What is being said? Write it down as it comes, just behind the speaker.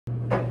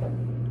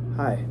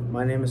Hi,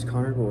 my name is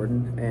Connor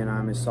Gordon, and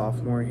I'm a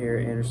sophomore here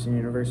at Anderson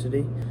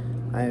University.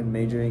 I am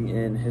majoring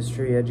in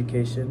history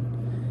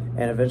education,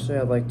 and eventually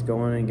I'd like to go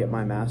on and get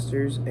my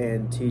master's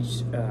and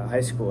teach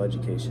high school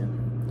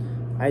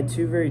education. I had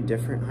two very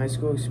different high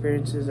school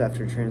experiences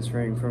after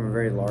transferring from a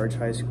very large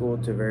high school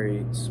to a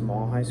very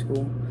small high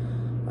school,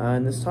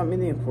 and this taught me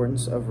the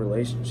importance of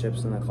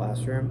relationships in the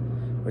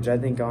classroom, which I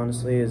think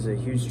honestly is a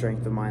huge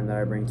strength of mine that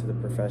I bring to the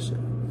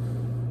profession.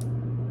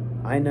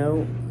 I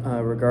know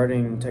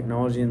regarding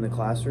technology in the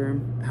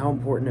classroom how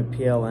important a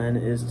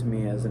PLN is to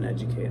me as an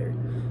educator.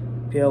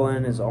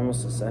 PLN is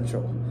almost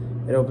essential.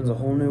 It opens a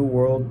whole new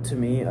world to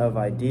me of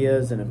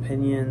ideas and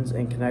opinions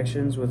and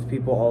connections with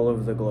people all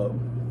over the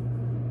globe.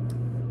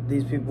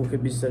 These people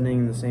could be studying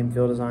in the same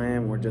field as I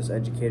am or just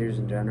educators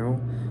in general,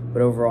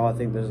 but overall I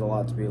think there's a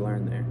lot to be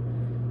learned there.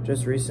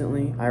 Just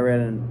recently I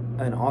read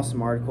an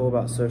awesome article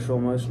about social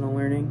emotional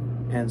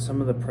learning and some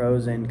of the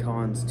pros and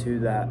cons to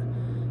that.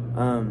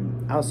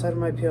 Outside of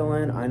my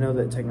PLN, I know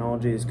that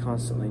technology is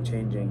constantly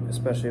changing,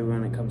 especially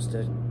when it comes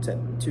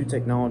to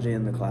technology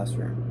in the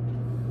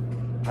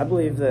classroom. I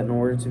believe that in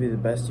order to be the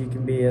best you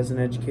can be as an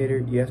educator,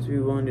 you have to be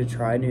willing to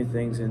try new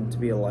things and to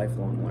be a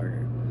lifelong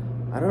learner.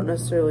 I don't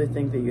necessarily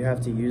think that you have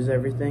to use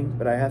everything,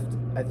 but I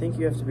think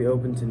you have to be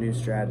open to new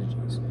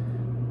strategies.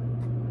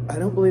 I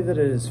don't believe that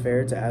it is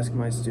fair to ask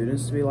my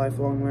students to be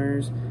lifelong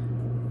learners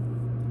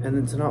and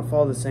then to not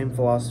follow the same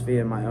philosophy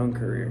in my own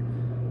career.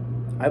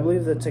 I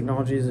believe that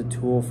technology is a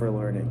tool for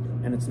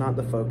learning, and it's not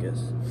the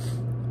focus.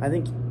 I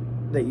think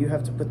that you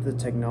have to put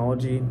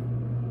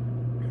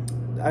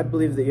I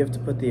believe that you have to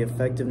put the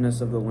effectiveness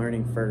of the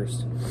learning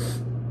first.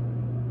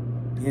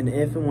 And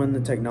if and when the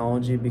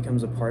technology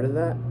becomes a part of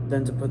that,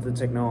 then to put the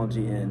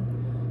technology in.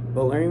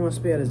 But learning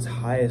must be at its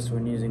highest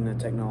when using the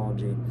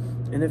technology.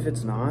 And if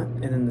it's not,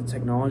 and then the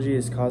technology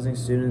is causing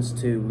students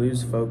to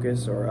lose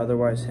focus or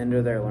otherwise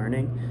hinder their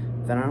learning,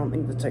 then I don't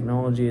think the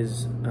technology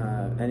is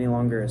any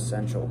longer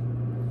essential.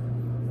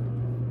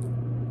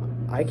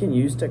 I can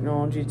use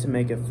technology to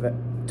make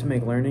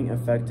learning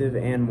effective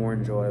and more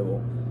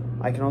enjoyable.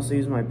 I can also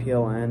use my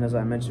PLN, as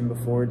I mentioned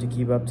before, to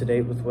keep up to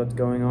date with what's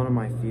going on in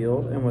my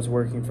field and what's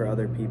working for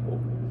other people.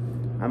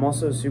 I'm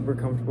also super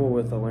comfortable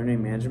with the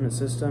learning management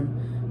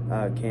system,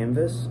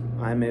 Canvas.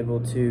 I'm able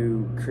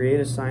to create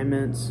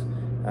assignments,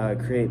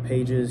 create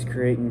pages,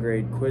 create and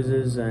grade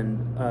quizzes,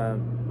 and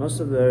most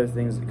of the other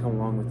things that come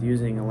along with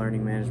using a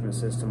learning management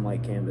system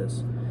like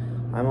Canvas.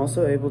 I'm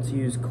also able to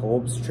use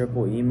Kolb's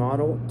Triple E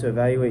model to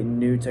evaluate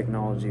new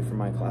technology for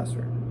my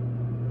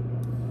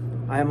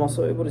classroom. I am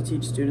also able to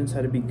teach students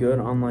how to be good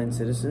online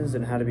citizens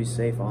and how to be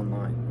safe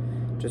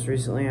online. Just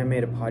recently I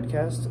made a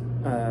podcast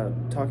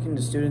talking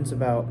to students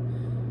about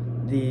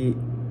the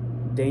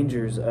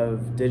dangers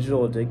of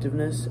digital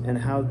addictiveness and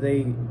how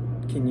they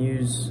can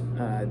use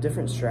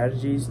different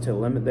strategies to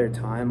limit their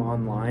time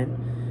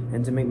online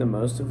and to make the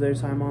most of their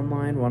time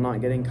online while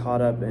not getting caught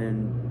up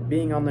in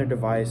being on their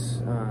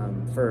device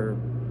for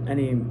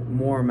any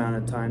more amount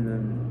of time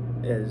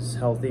than is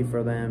healthy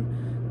for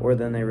them or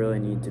than they really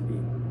need to be.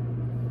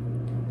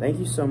 Thank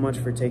you so much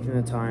for taking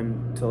the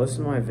time to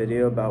listen to my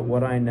video about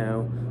what I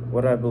know,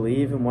 what I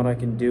believe, and what I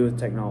can do with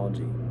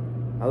technology.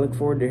 I look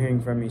forward to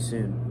hearing from you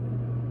soon.